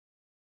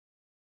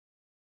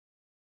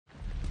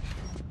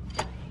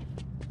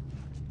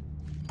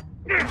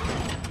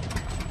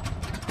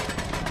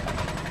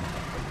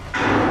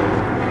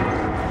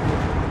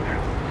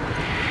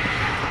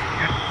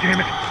Damn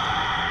it.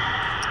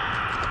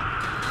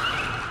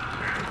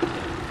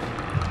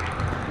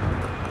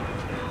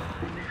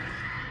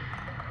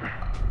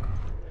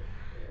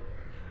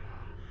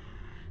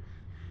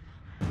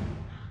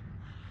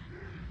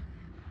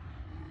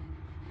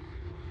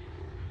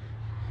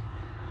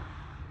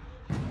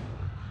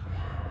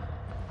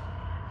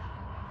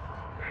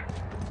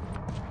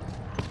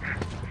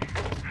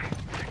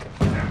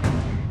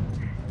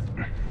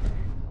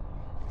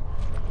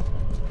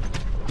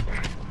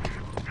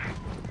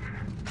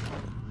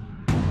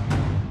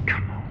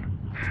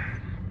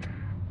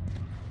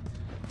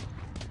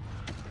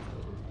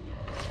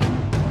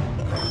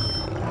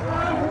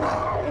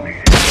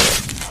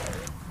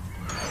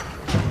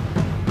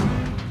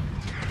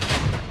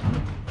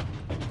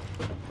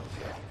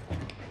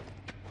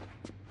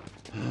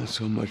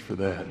 So much for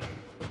that.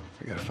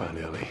 I gotta find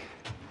Ellie.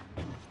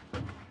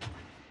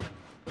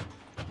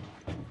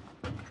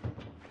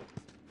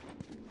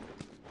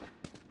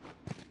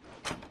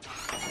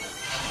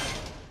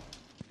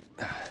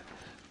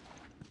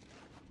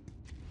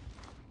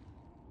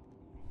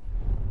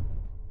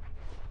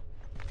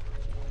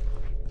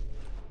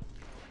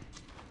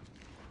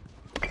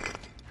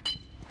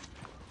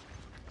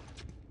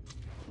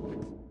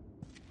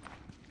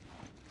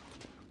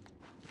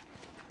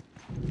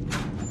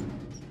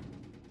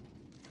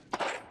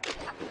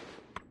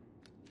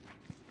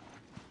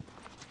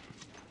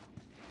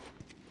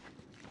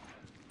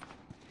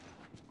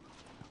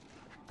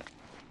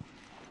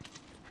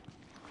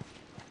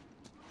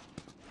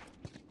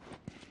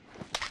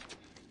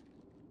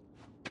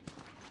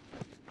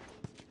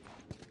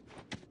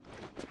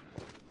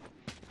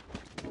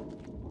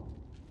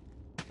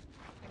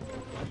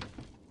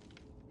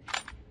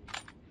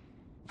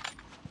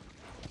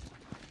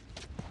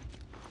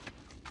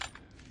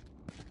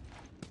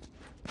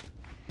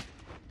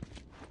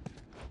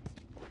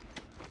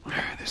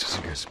 This is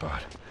a good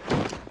spot.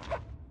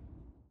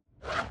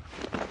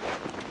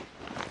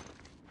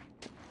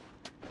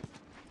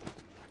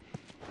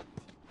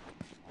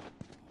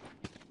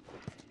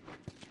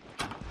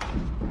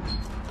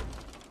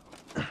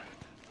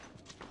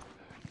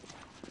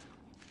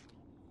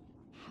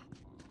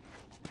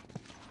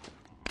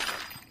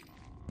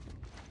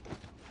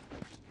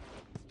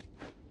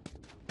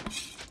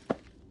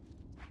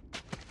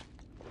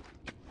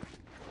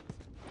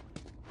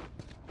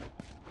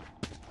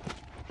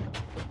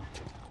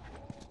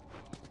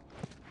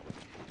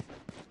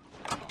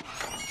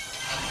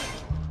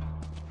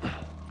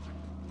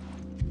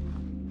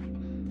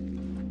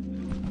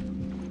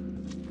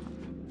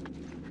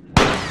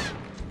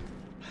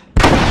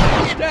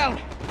 Down!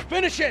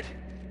 Finish it!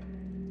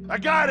 I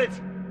got it!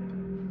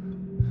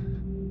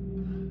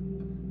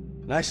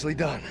 Nicely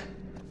done.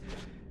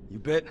 You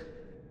bit?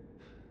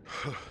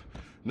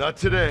 Not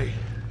today.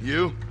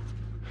 You?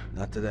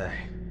 Not today.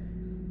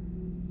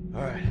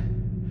 All right.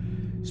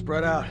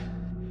 Spread out.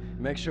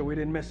 Make sure we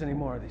didn't miss any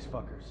more of these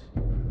fuckers.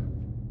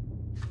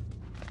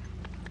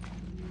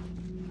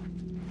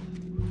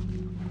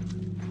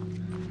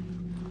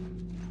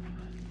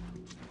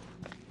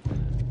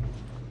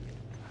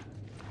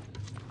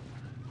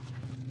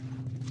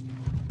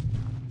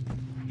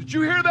 Did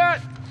you hear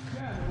that?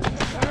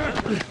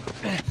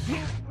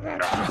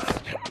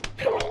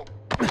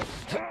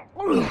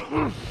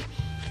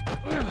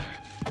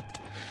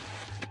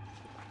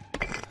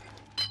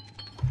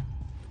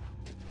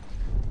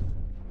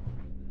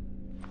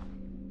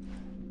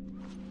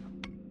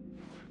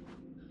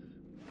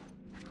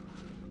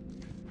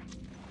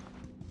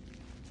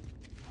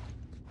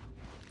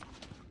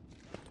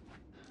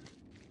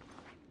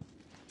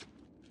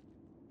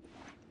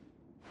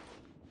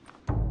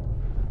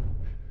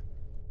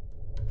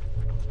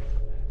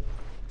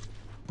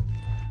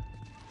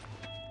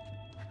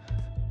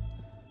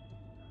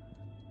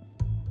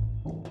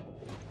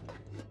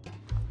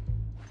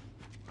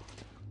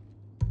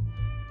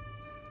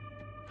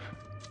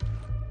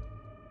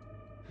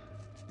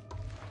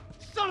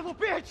 Son of a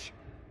bitch!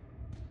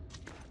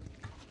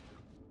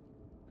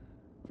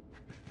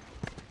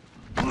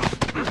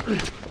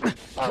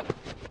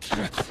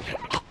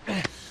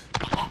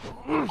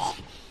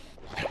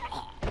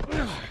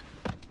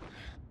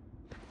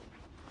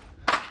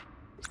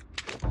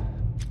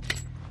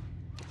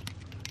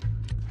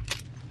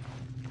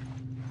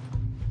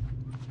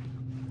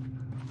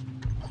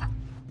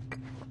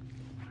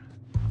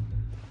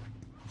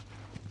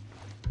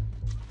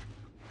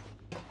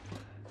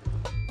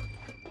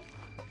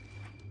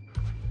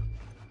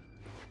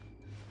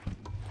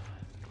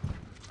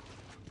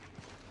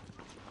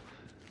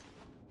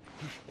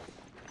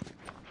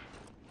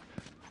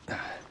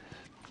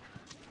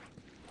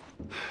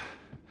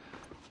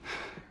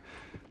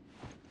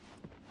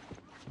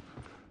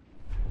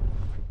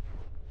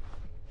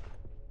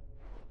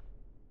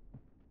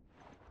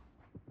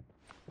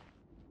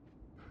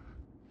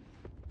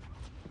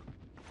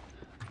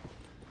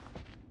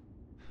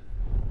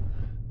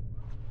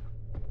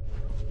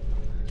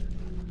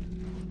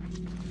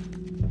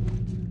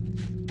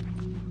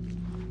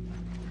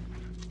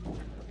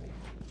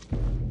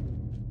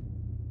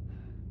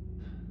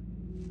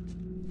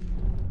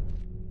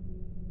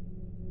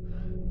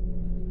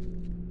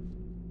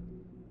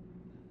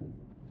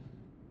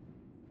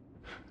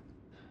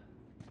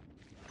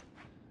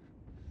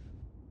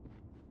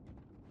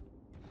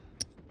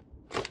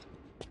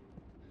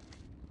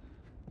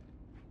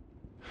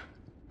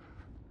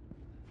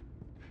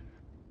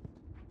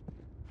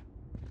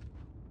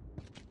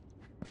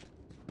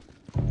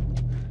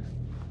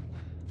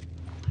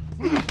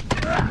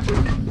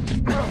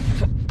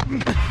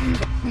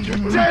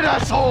 You're dead,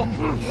 asshole!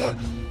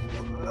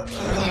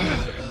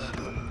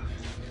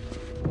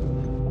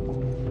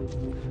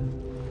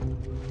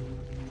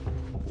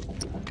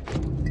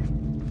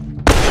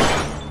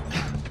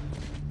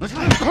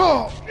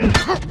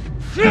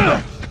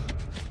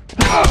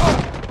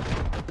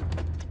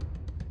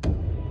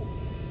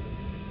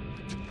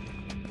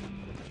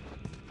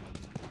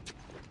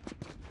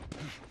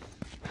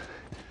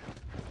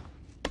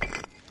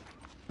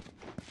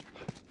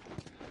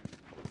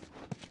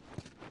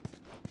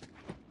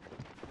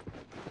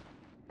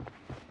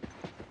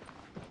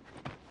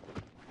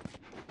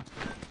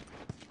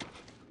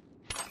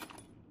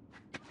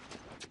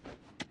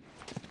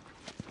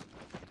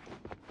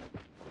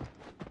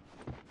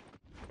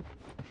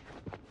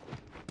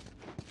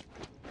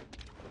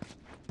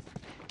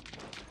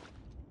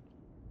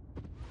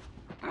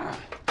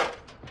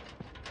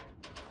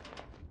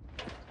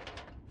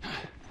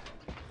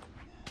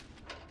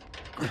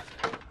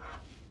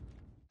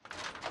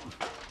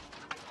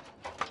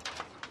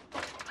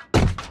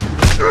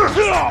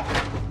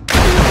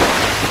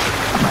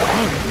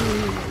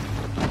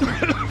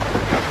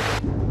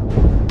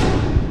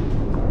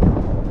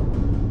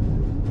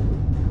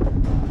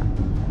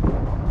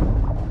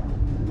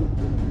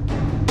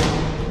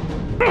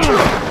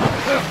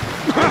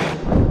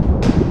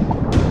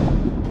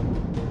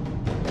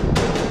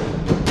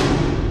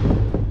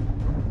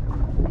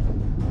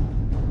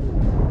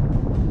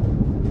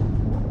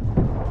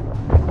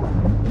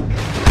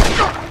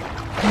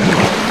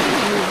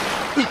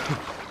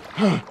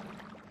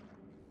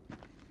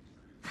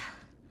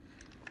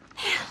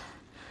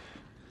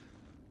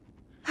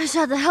 I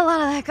shot the hell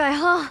out of that guy,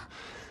 huh?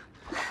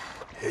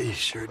 Yeah, you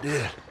sure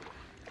did.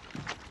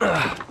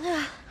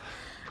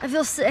 I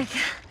feel sick.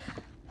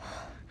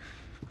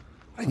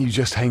 Why didn't you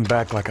just hang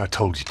back like I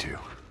told you to?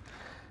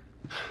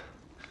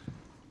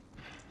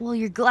 Well,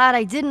 you're glad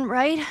I didn't,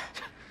 right?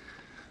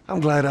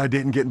 I'm glad I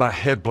didn't get my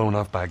head blown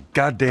off by a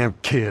goddamn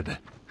kid.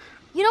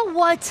 You know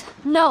what?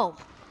 No.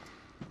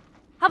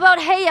 How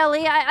about, hey,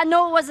 Ellie, I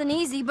know it wasn't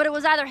easy, but it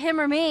was either him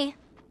or me.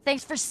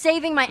 Thanks for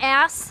saving my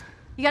ass.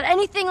 You got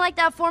anything like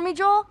that for me,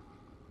 Joel?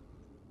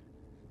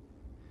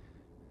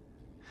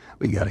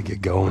 We gotta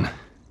get going.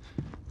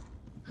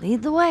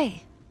 Lead the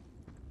way.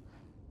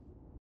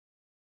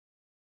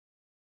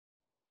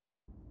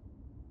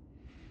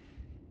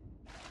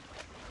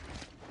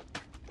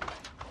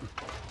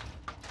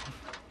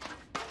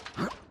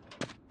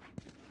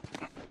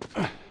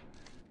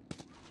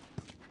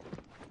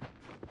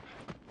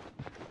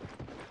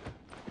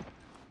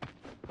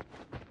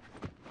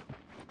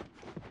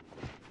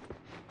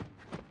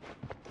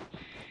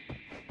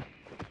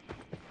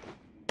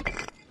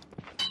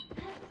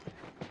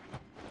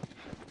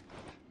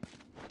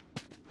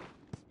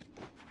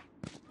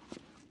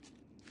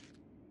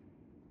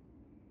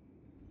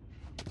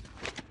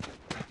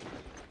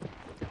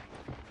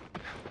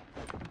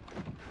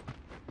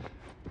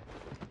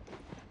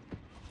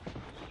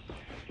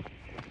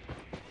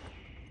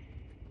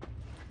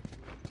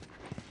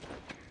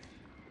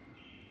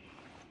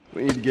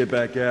 We need to get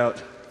back out,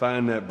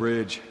 find that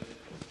bridge.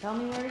 Tell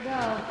me where to go.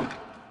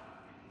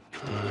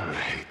 I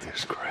hate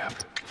this crap.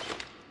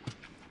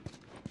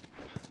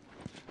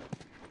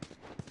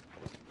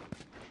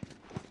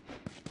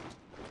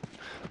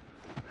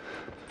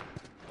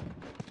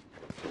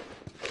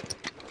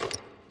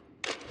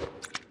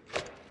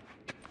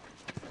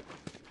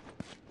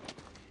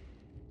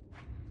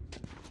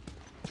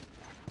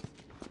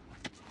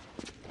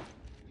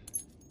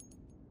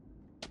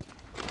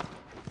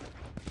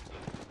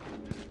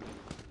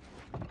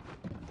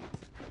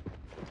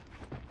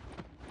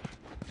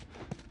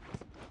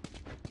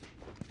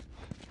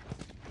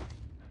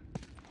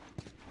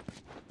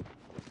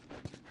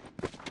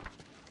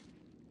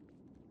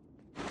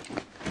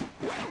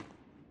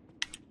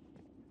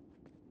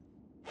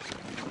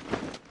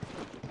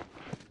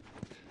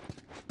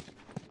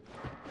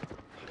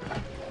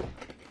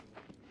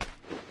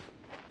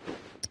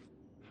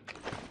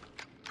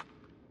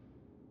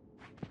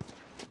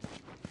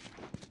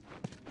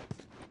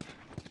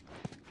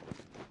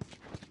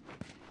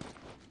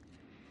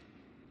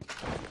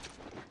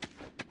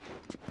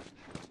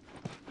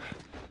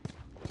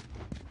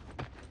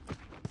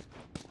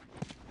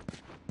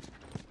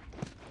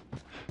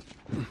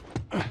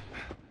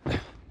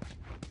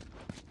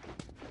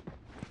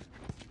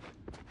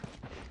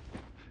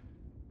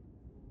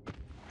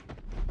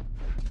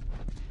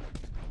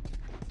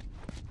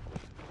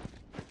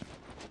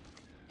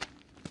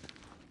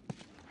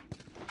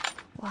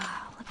 Wow,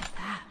 look at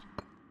that.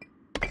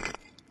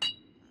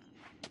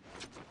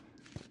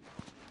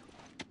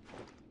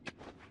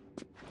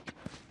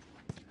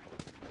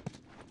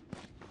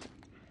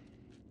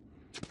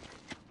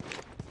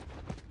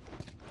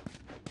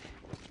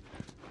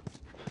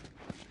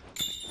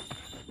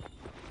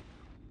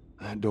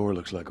 That door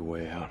looks like a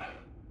way out.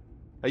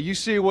 Hey, you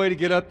see a way to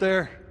get up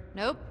there?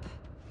 Nope.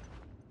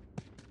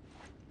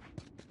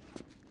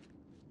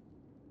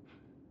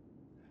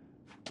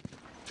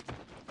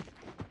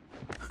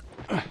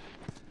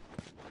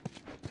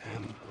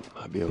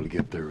 Might be able to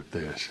get there with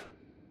this.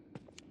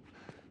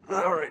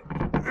 All right.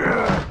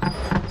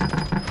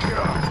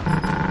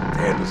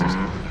 Damn, this is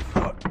harder than I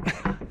thought.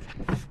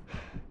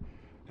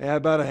 Hey, how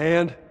about a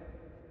hand?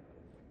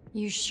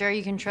 You sure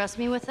you can trust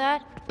me with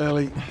that?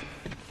 Ellie.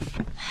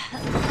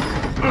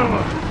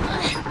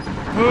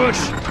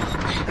 Push!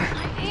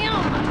 I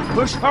am.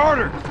 Push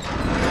harder!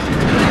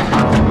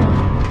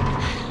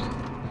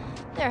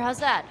 There, how's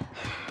that?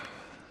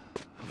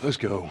 Let's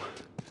go.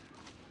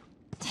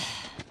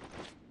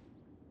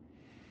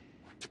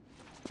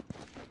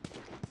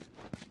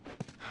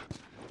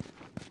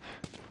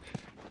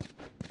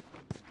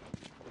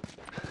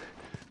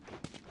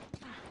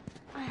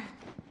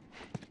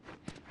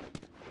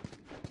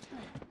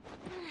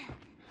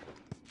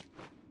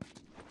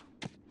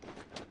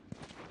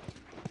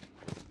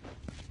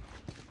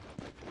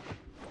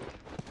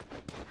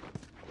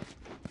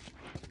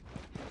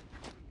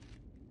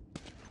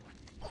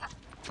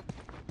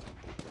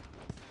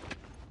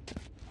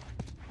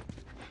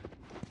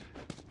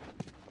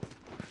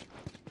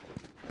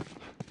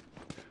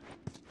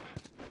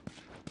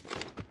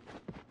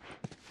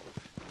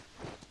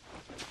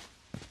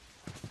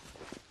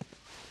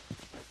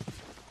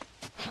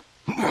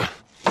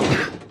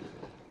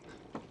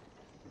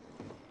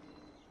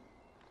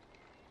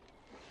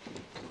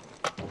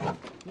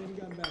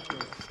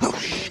 Oh,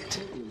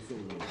 shit.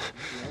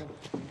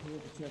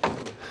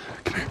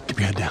 Come here, keep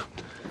your head down.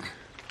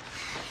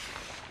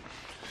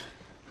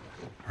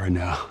 All right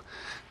now,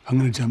 I'm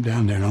gonna jump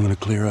down there and I'm gonna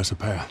clear us a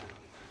path.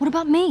 What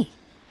about me?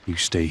 You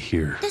stay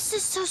here. This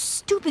is so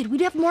stupid.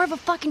 We'd have more of a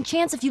fucking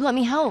chance if you let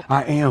me help.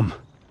 I am.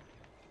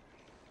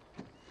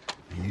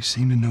 You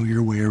seem to know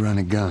your way around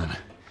a gun.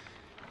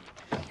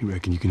 You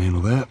reckon you can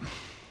handle that?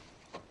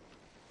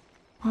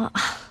 Well,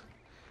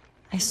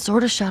 I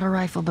sort of shot a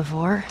rifle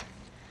before.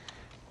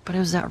 But it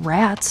was at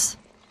rats.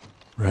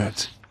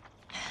 Rats?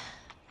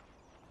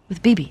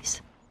 With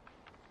BBs.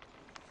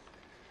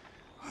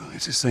 Well,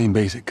 it's the same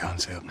basic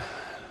concept.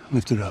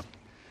 Lift it up.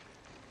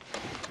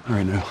 All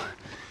right, now,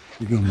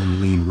 you're going to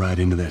lean right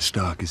into that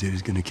stock, because it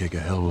is going to kick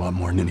a hell of a lot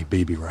more than any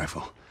baby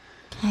rifle.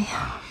 Okay.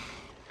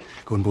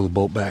 Go and pull the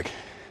bolt back.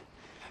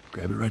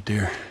 Grab it right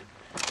there.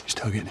 Just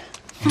tug it.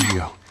 There you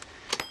go.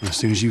 And as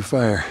soon as you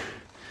fire,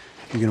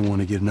 you're going to want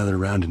to get another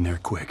round in there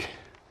quick.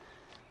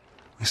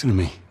 Listen to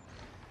me.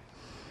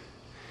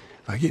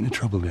 If I get into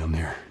trouble down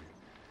there,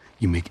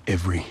 you make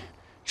every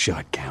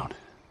shot count.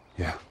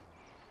 Yeah?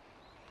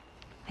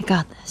 I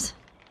got this.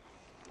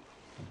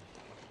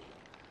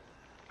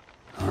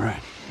 All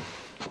right.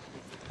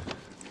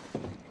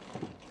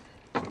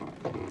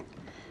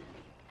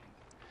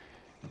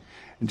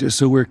 And just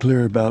so we're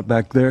clear about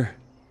back there,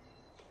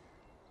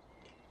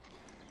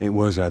 it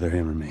was either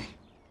him or me.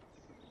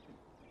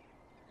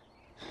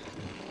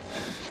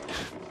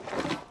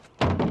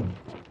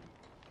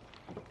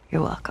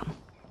 You're welcome.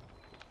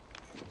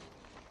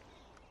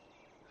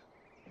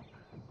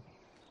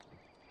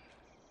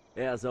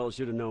 Yeah, that's all I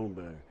should have known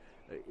better.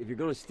 If you're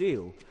gonna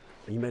steal,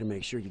 then you better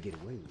make sure you get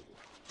away with it.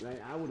 Right?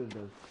 I would have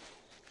done.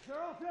 They're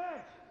all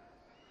dead!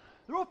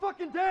 They're all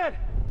fucking dead!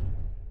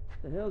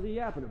 What the hell's he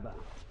yapping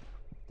about?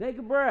 Take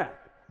a breath.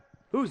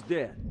 Who's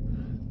dead?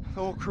 The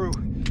whole crew.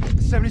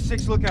 The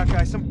 76 lookout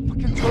guy. Some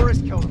fucking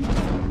tourist killed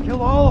him.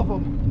 Kill all of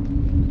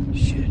them.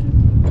 Shit.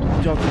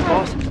 Talk to the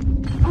boss?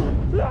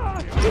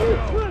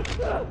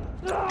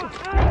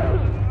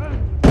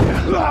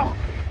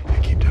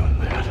 Keep doing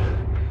that.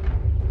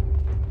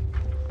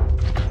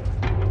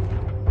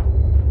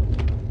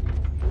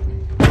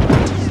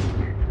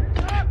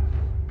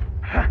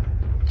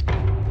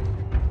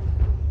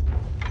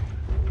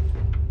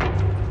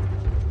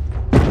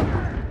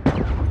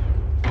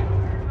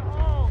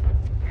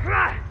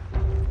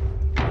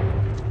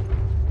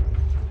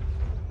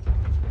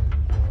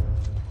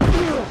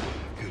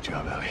 Good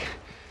job, Ellie.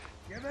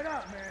 Give it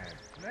up, man.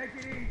 Make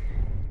it easy.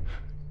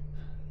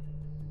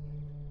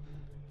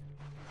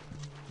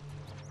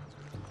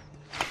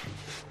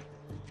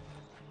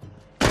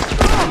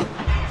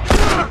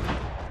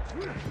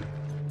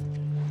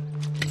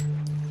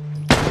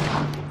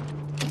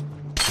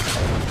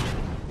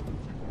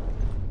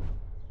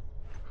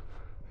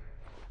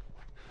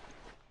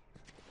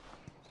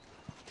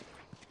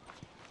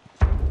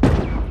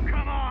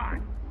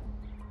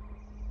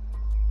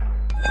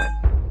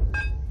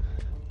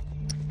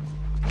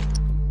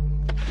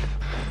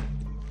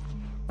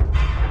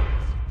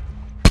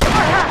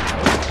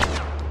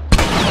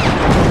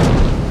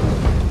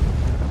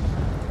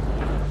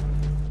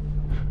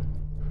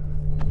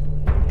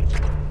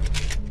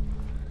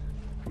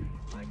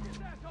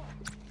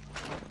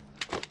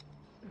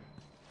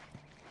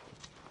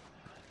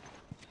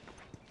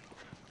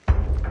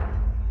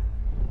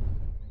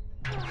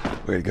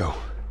 Way to go. Stay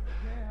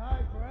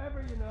high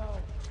forever, you know.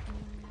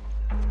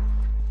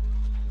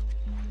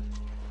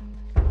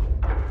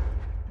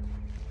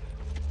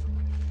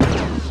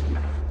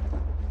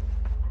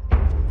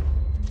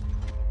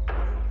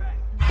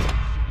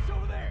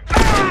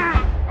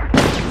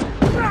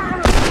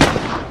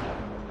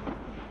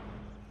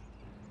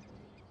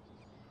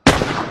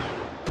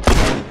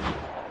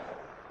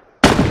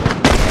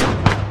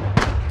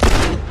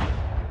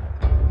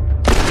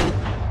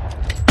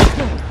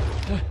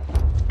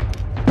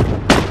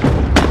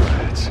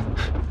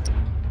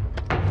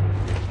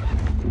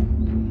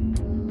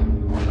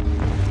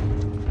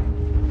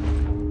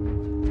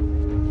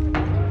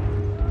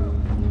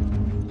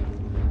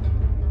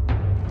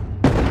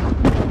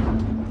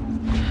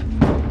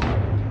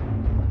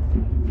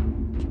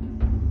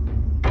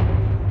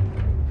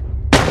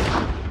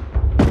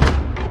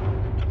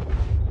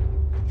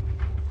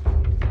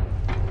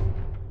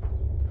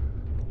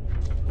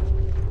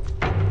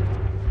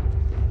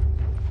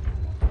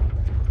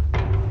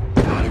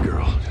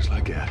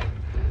 at.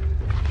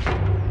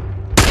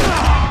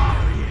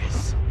 There he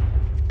is.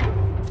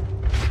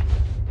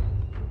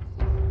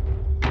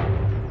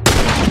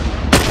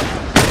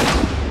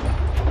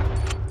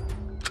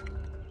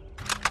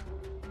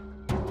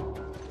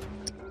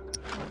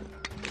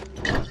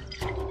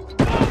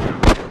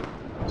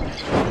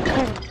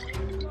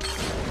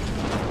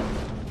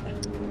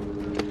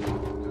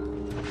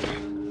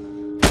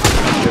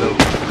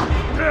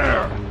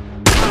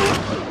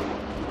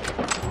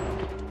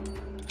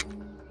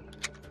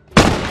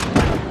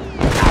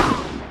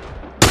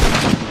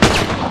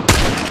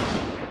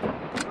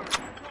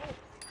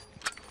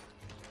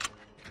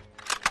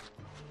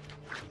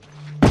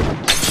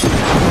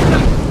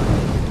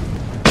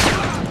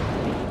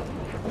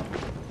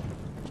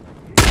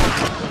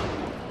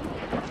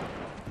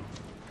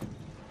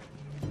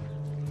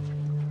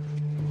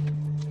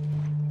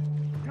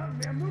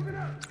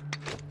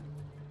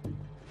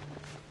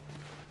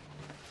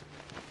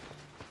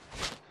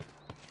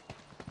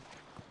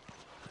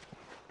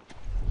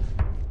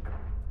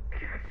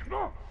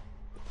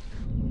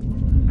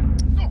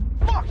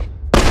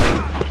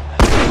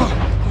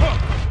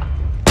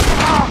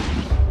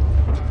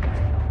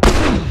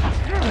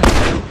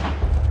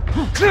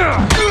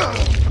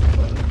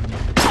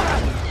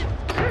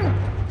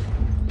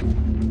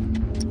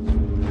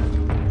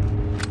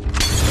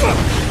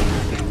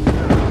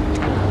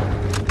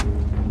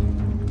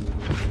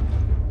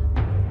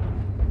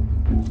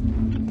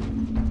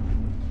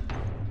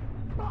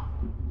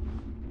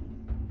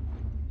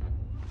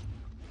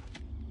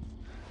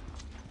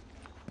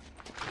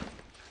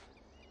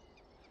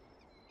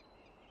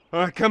 All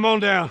right, come on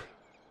down.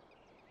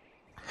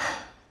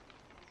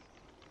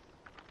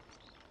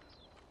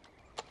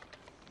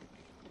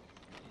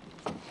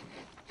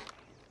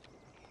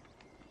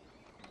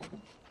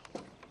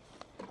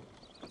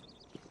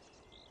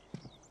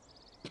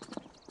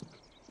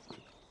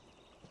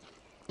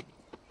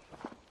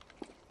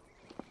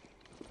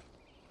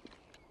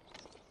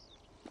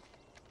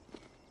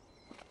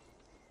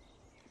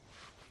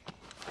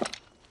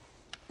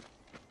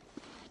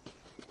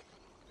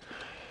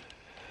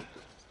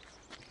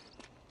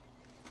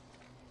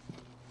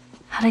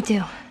 How'd I do?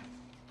 How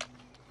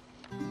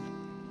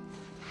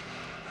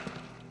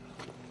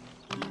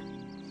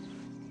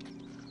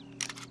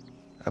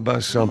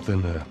about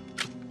something a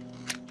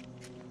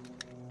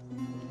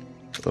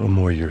little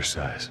more your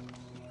size?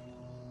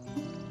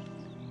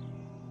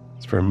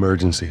 It's for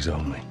emergencies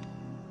only.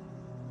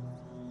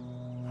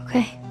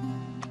 Okay.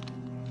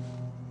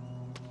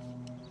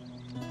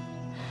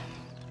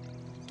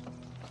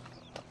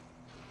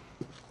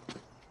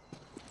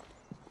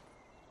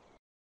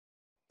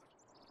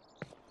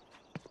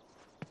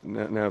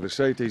 Now the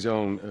safety's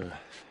on.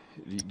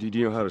 Do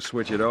you know how to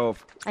switch it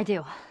off? I do.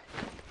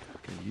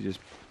 Okay,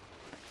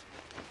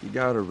 you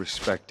gotta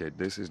respect it.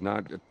 This is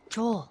not.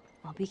 Joel,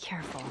 I'll be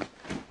careful.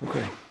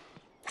 Okay.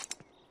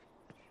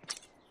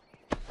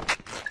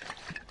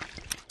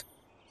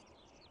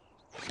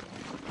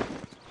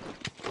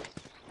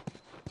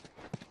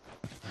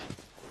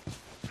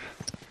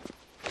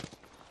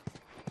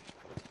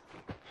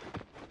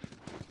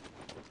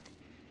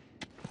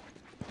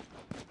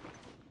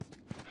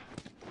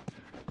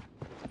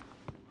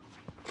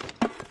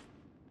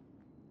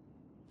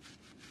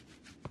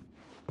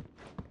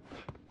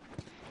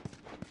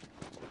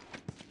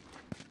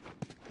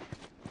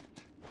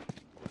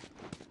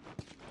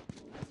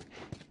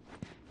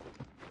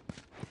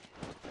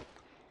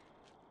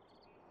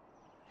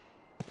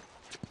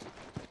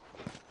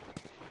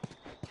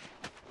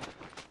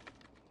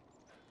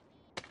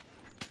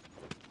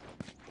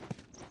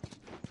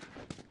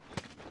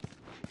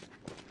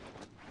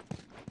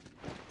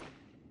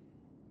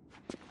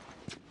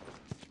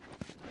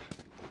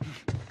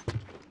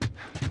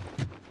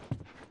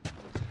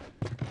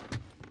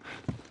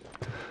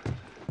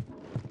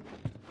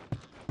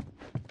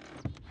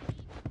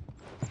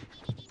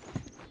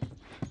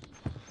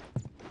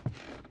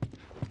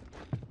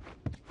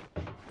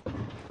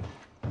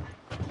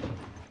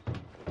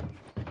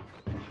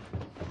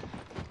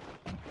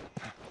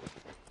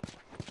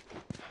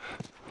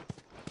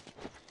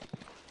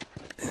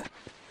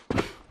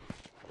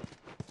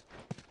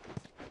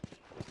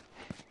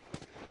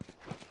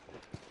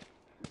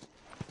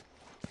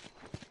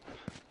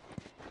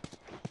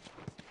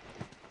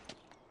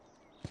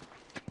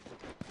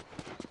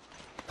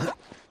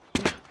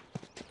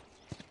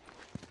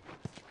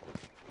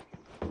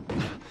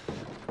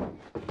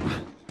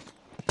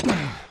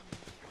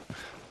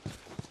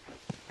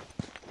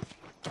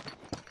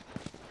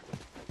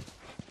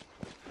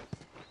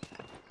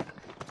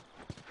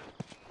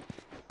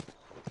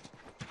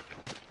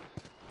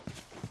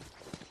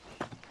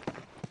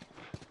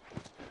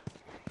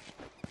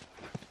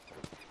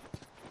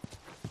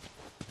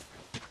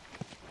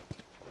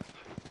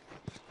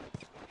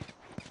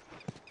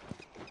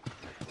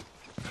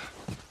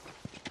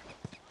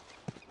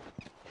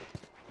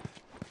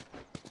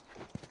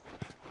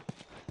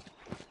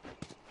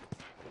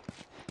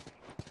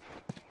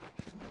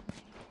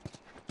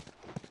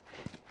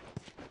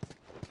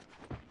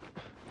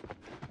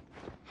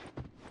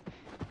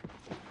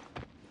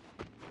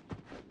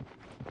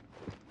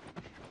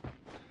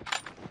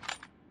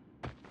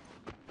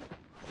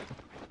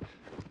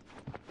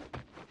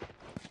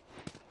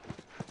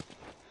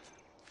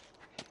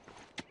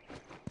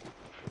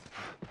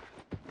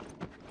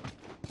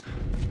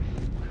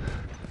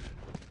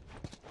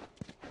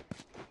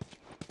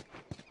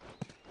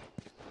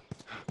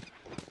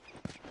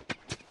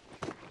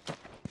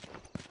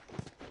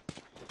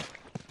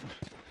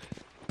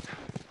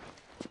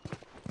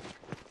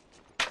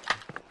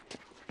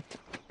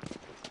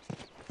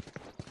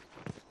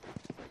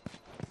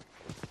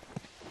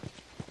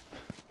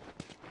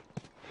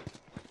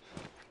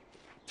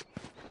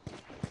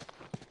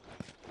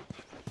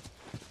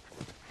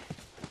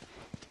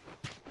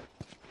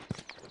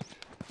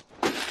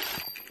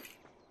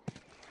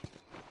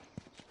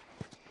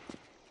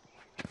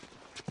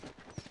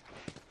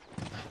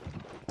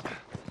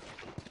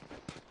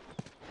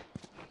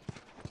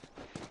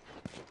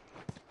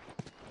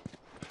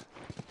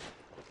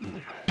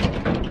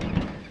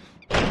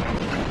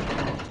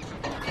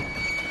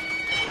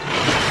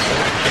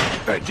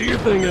 right, do your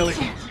thing, Ellie.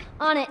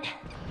 On it.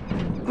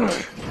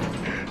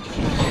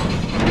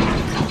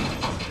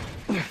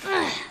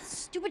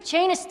 Stupid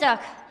chain is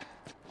stuck.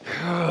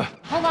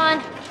 Hold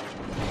on.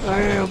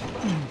 I am.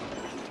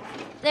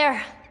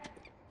 There.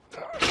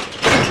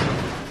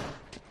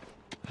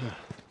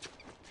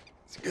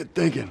 It's good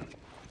thinking.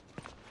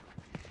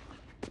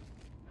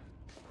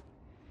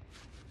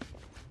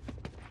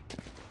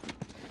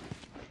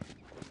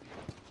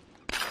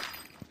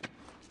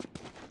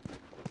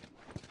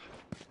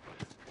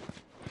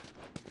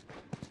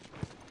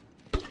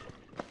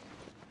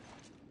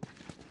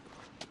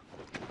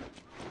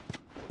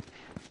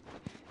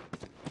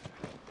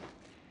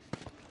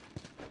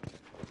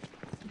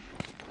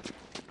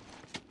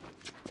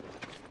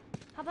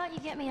 How about you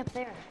get me up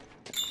there?